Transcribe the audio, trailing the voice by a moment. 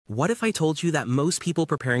What if I told you that most people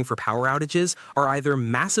preparing for power outages are either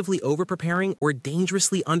massively over-preparing or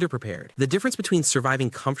dangerously underprepared? The difference between surviving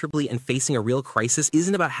comfortably and facing a real crisis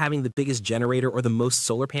isn't about having the biggest generator or the most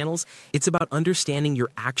solar panels, it's about understanding your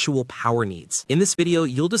actual power needs. In this video,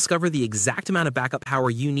 you'll discover the exact amount of backup power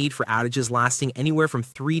you need for outages lasting anywhere from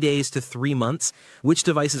 3 days to 3 months, which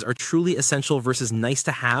devices are truly essential versus nice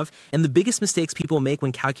to have, and the biggest mistakes people make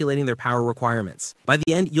when calculating their power requirements. By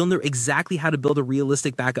the end, you'll know exactly how to build a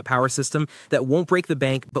realistic backup power system that won't break the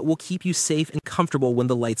bank but will keep you safe and comfortable when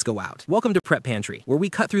the lights go out. Welcome to Prep Pantry, where we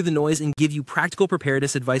cut through the noise and give you practical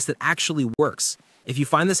preparedness advice that actually works. If you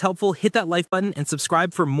find this helpful, hit that like button and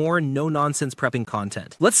subscribe for more no-nonsense prepping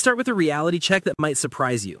content. Let's start with a reality check that might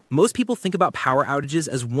surprise you. Most people think about power outages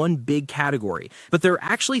as one big category, but there are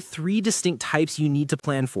actually 3 distinct types you need to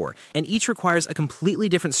plan for, and each requires a completely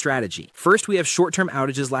different strategy. First, we have short-term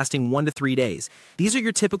outages lasting 1 to 3 days. These are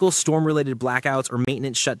your typical storm-related blackouts or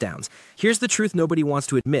maintenance shutdowns. Here's the truth nobody wants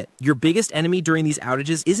to admit. Your biggest enemy during these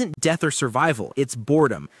outages isn't death or survival, it's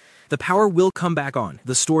boredom. The power will come back on,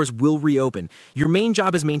 the stores will reopen. Your main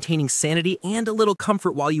job is maintaining sanity and a little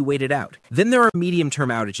comfort while you wait it out. Then there are medium-term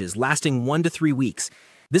outages lasting 1 to 3 weeks.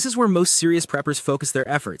 This is where most serious preppers focus their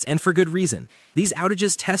efforts, and for good reason. These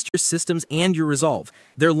outages test your systems and your resolve.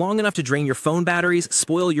 They're long enough to drain your phone batteries,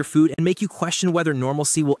 spoil your food, and make you question whether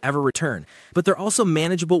normalcy will ever return. But they're also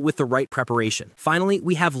manageable with the right preparation. Finally,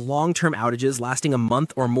 we have long-term outages lasting a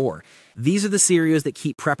month or more. These are the scenarios that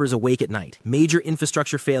keep preppers awake at night. Major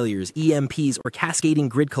infrastructure failures, EMPs, or cascading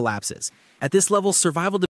grid collapses. At this level,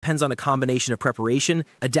 survival depends on a combination of preparation,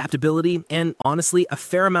 adaptability, and honestly, a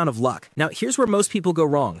fair amount of luck. Now, here's where most people go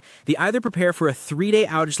wrong. They either prepare for a 3-day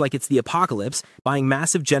outage like it's the apocalypse, buying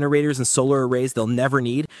massive generators and solar arrays they'll never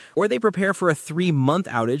need, or they prepare for a 3-month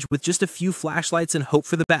outage with just a few flashlights and hope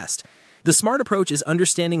for the best. The smart approach is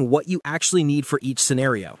understanding what you actually need for each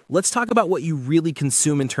scenario. Let's talk about what you really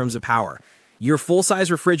consume in terms of power. Your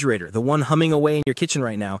full-size refrigerator, the one humming away in your kitchen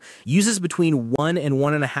right now, uses between 1 and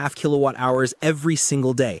 1.5 kilowatt hours every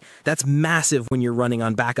single day. That's massive when you're running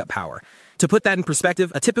on backup power. To put that in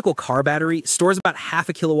perspective, a typical car battery stores about half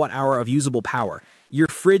a kilowatt hour of usable power. Your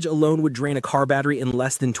fridge alone would drain a car battery in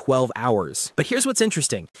less than 12 hours. But here's what's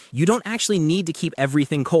interesting. You don't actually need to keep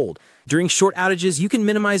everything cold. During short outages, you can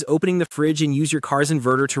minimize opening the fridge and use your car's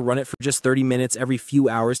inverter to run it for just 30 minutes every few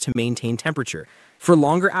hours to maintain temperature. For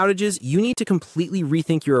longer outages, you need to completely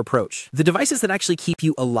rethink your approach. The devices that actually keep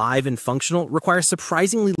you alive and functional require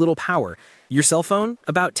surprisingly little power. Your cell phone,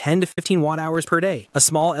 about 10 to 15 watt hours per day. A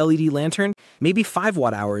small LED lantern, maybe 5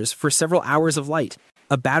 watt hours for several hours of light.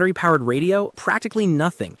 A battery-powered radio, practically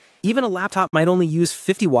nothing. Even a laptop might only use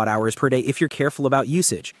 50 watt hours per day if you're careful about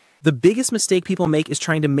usage. The biggest mistake people make is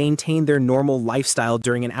trying to maintain their normal lifestyle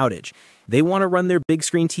during an outage. They want to run their big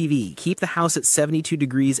screen TV, keep the house at 72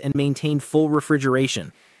 degrees, and maintain full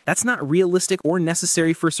refrigeration. That's not realistic or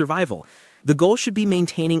necessary for survival. The goal should be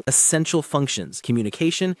maintaining essential functions: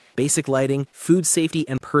 communication, basic lighting, food safety,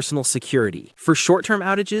 and personal security. For short-term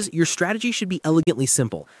outages, your strategy should be elegantly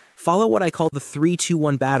simple. Follow what I call the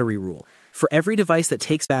 3-2-1 battery rule. For every device that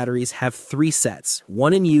takes batteries, have 3 sets,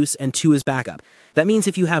 1 in use and 2 as backup. That means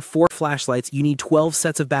if you have 4 flashlights, you need 12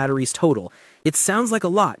 sets of batteries total. It sounds like a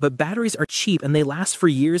lot, but batteries are cheap and they last for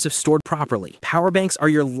years if stored properly. Power banks are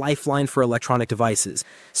your lifeline for electronic devices.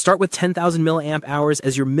 Start with 10,000 milliamp hours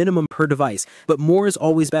as your minimum per device, but more is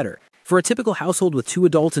always better. For a typical household with 2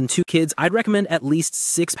 adults and 2 kids, I'd recommend at least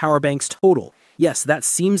 6 power banks total. Yes, that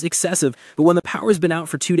seems excessive, but when the power's been out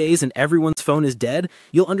for 2 days and everyone's phone is dead,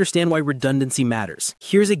 you'll understand why redundancy matters.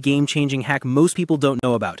 Here's a game-changing hack most people don't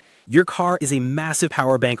know about. Your car is a massive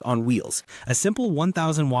power bank on wheels. A simple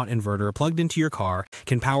 1,000-watt inverter plugged into your car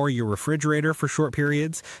can power your refrigerator for short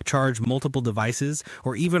periods, charge multiple devices,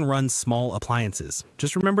 or even run small appliances.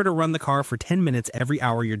 Just remember to run the car for 10 minutes every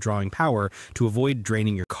hour you're drawing power to avoid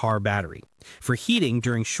draining your car battery. For heating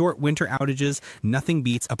during short winter outages, nothing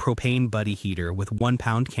beats a propane buddy heater with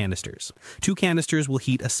 1-pound canisters. 2 canisters will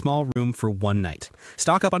heat a small room for 1 night.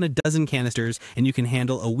 Stock up on a dozen canisters and you can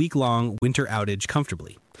handle a week-long winter outage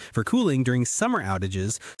comfortably. For cooling during summer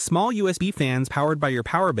outages, small USB fans powered by your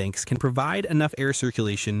power banks can provide enough air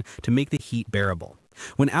circulation to make the heat bearable.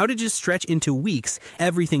 When outages stretch into weeks,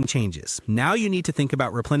 everything changes. Now you need to think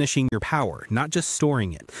about replenishing your power, not just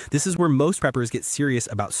storing it. This is where most preppers get serious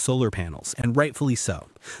about solar panels, and rightfully so.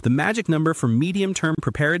 The magic number for medium-term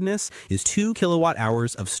preparedness is 2 kilowatt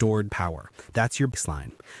hours of stored power. That's your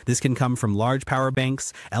baseline. This can come from large power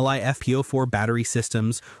banks, LiFePO4 battery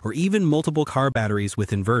systems, or even multiple car batteries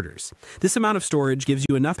with inverters. This amount of storage gives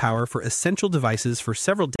you enough power for essential devices for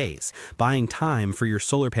several days, buying time for your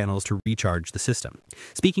solar panels to recharge the system.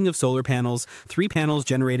 Speaking of solar panels, 3 panels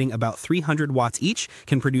generating about 300 watts each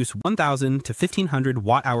can produce 1,000 to 1,500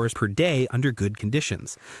 watt-hours per day under good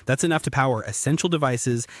conditions. That's enough to power essential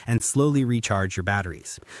devices and slowly recharge your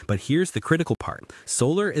batteries. But here's the critical part.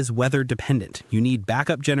 Solar is weather dependent. You need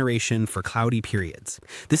backup generation for cloudy periods.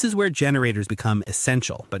 This is where generators become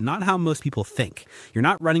essential, but not how most people think. You're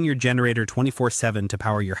not running your generator 24/7 to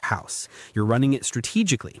power your house. You're running it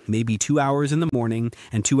strategically, maybe 2 hours in the morning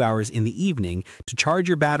and 2 hours in the evening to charge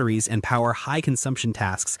your batteries and power high consumption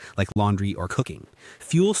tasks like laundry or cooking.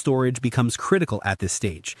 Fuel storage becomes critical at this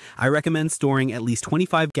stage. I recommend storing at least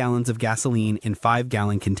 25 gallons of gasoline in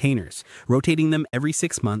 5-gallon containers, rotating them every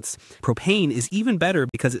 6 months. Propane is even better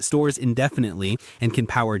because it stores indefinitely and can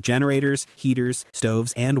power generators, heaters,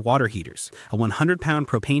 stoves, and water heaters. A 100-pound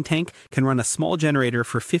propane tank can run a small generator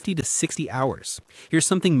for 50 to 60 hours. Here's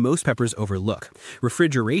something most preppers overlook.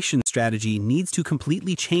 Refrigeration strategy needs to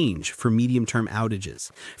completely change for medium-term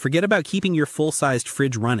outages. Forget about keeping your full-sized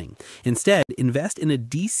fridge running. Instead, invest in a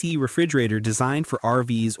DC refrigerator designed for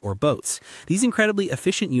RVs or boats. These incredibly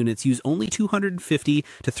efficient units use only 250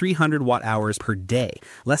 to 300 watt-hours per day,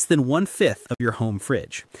 less than 1/5 of your home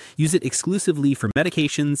fridge. Use it exclusively for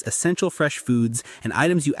medications, essential fresh foods, and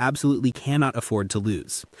items you absolutely cannot afford to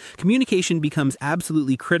lose. Communication becomes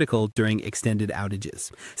absolutely critical during extended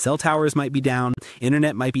outages. Cell towers might be down,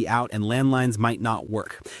 internet might be out, and landlines might not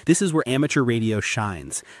work. This is where amateur radio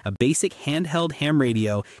shines. A basic handheld ham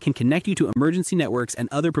radio can connect you to emergency networks and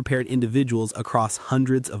other prepared individuals across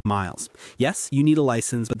hundreds of miles. Yes, you need a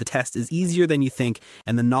license, but the test is easier than you think,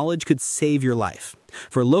 and the knowledge could save your life.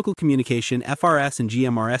 For local communication, FRS and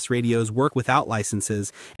GMRS radios work without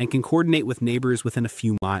licenses and can coordinate with neighbors within a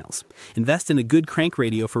few miles. Invest in a good crank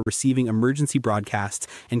radio for receiving emergency broadcasts,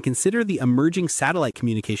 and consider the emerging satellite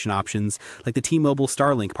communication options like the T-Mobile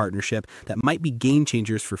Starlink partnership that might be game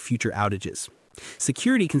changers for future outages.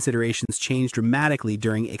 Security considerations change dramatically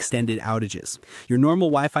during extended outages. Your normal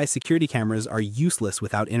Wi-Fi security cameras are useless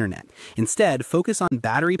without internet. Instead, focus on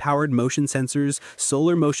battery-powered motion sensors,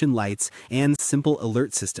 solar motion lights, and simple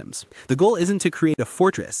alert systems. The goal isn't to create a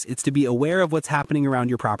fortress, it's to be aware of what's happening around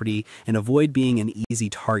your property and avoid being an easy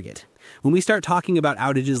target. When we start talking about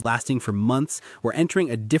outages lasting for months, we're entering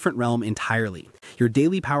a different realm entirely. Your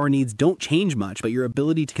daily power needs don't change much, but your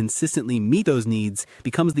ability to consistently meet those needs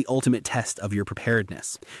becomes the ultimate test of your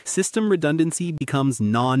preparedness. System redundancy becomes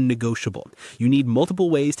non-negotiable. You need multiple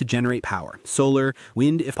ways to generate power: solar,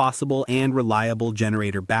 wind if possible, and reliable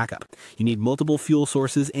generator backup. You need multiple fuel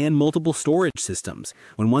sources and multiple storage systems.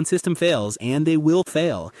 When one system fails, and they will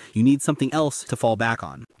fail, you need something else to fall back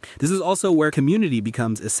on. This is also where community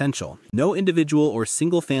becomes essential. No individual or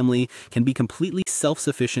single family can be completely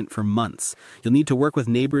self-sufficient for months. You'll need to work with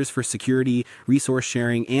neighbors for security, resource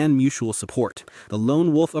sharing, and mutual support. The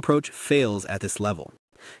lone wolf approach fails at this level.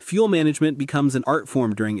 Fuel management becomes an art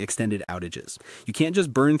form during extended outages. You can't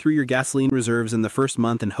just burn through your gasoline reserves in the first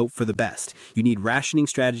month and hope for the best. You need rationing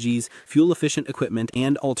strategies, fuel-efficient equipment,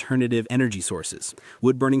 and alternative energy sources.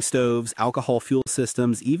 Wood-burning stoves, alcohol fuel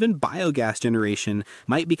systems, even biogas generation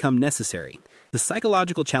might become necessary. The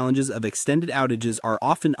psychological challenges of extended outages are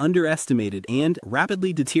often underestimated and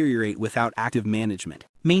rapidly deteriorate without active management.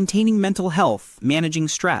 Maintaining mental health, managing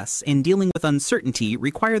stress, and dealing with uncertainty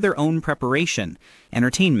require their own preparation.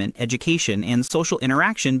 Entertainment, education, and social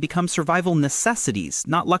interaction become survival necessities,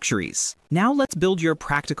 not luxuries. Now let's build your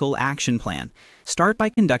practical action plan. Start by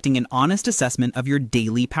conducting an honest assessment of your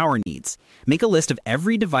daily power needs. Make a list of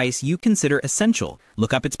every device you consider essential.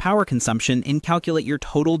 Look up its power consumption and calculate your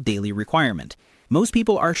total daily requirement. Most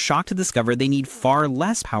people are shocked to discover they need far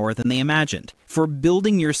less power than they imagined. For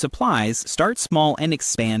building your supplies, start small and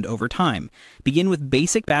expand over time. Begin with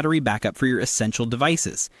basic battery backup for your essential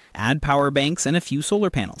devices. Add power banks and a few solar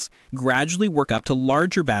panels. Gradually work up to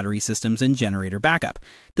larger battery systems and generator backup.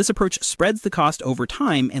 This approach spreads the cost over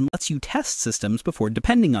time and lets you test systems before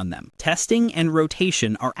depending on them. Testing and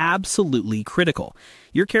rotation are absolutely critical.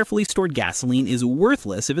 Your carefully stored gasoline is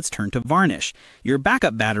worthless if it's turned to varnish. Your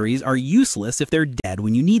backup batteries are useless if they're dead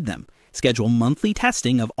when you need them. Schedule monthly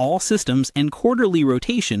testing of all systems and quarterly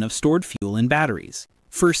rotation of stored fuel and batteries.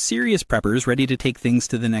 For serious preppers ready to take things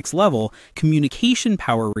to the next level, communication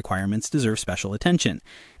power requirements deserve special attention.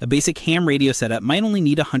 A basic ham radio setup might only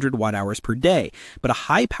need 100 watt-hours per day, but a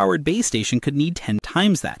high-powered base station could need 10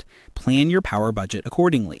 times that. Plan your power budget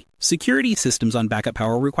accordingly. Security systems on backup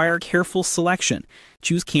power require careful selection.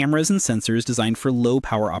 Choose cameras and sensors designed for low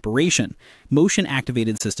power operation.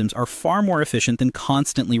 Motion-activated systems are far more efficient than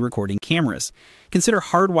constantly recording cameras. Consider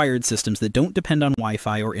hardwired systems that don't depend on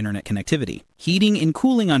Wi-Fi or internet connectivity. Heating and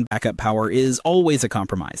cooling on backup power is always a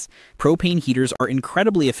compromise. Propane heaters are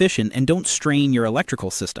incredibly efficient and don't strain your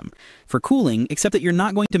electrical system. For cooling, accept that you're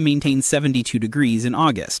not going to maintain 72 degrees in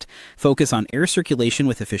August. Focus on air circulation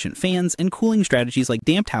with efficient fans and cooling strategies like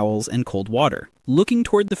damp towels and cold water. Looking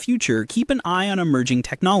toward the future, keep an eye on emerging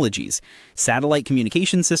technologies. Satellite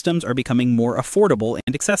communication systems are becoming more affordable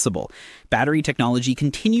and accessible. Battery technology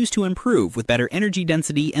continues to improve with better energy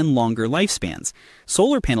density and longer lifespans.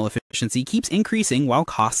 Solar panel efficiency keeps increasing while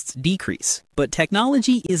costs decrease. But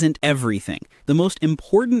technology isn't everything. The most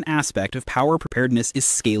important aspect of power preparedness is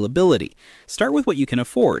scalability. Start with what you can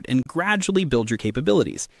afford and gradually build your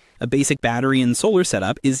capabilities. A basic battery and solar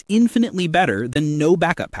setup is infinitely better than no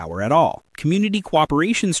backup power at all. Community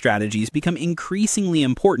cooperation strategies become increasingly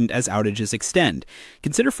important as outages extend.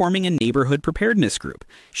 Consider forming a neighborhood preparedness group.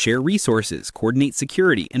 Share resources, coordinate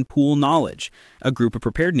security, and pool knowledge. A group of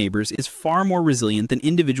prepared neighbors is far more resilient than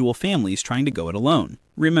individual families trying to go it alone.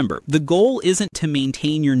 Remember, the goal isn't to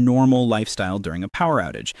maintain your normal lifestyle during a power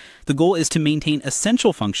outage. The goal is to maintain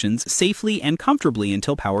essential functions safely and comfortably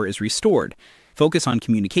until power is restored. Focus on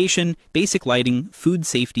communication, basic lighting, food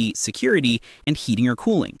safety, security, and heating or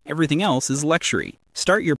cooling. Everything else is luxury.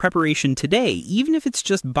 Start your preparation today, even if it's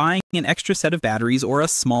just buying an extra set of batteries or a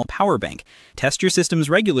small power bank. Test your systems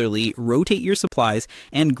regularly, rotate your supplies,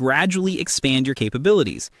 and gradually expand your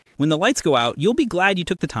capabilities. When the lights go out, you'll be glad you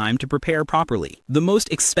took the time to prepare properly. The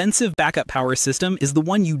most expensive backup power system is the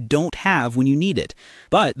one you don't have when you need it.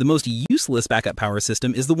 But the most useless backup power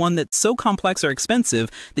system is the one that's so complex or expensive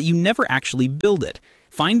that you never actually build it.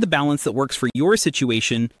 Find the balance that works for your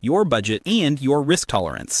situation, your budget, and your risk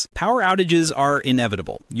tolerance. Power outages are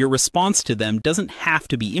inevitable. Your response to them doesn't have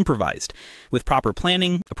to be improvised. With proper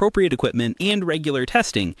planning, appropriate equipment, and regular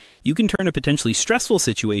testing, you can turn a potentially stressful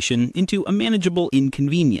situation into a manageable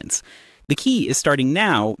inconvenience. The key is starting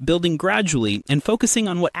now, building gradually, and focusing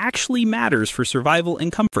on what actually matters for survival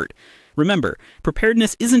and comfort. Remember,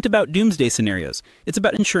 preparedness isn't about doomsday scenarios. It's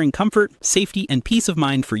about ensuring comfort, safety, and peace of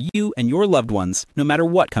mind for you and your loved ones, no matter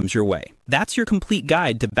what comes your way. That's your complete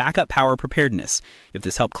guide to backup power preparedness. If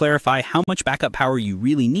this helped clarify how much backup power you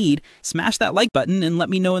really need, smash that like button and let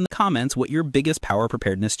me know in the comments what your biggest power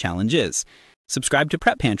preparedness challenge is. Subscribe to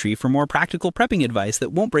Prep Pantry for more practical prepping advice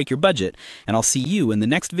that won't break your budget, and I'll see you in the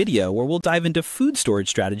next video where we'll dive into food storage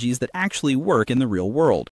strategies that actually work in the real world.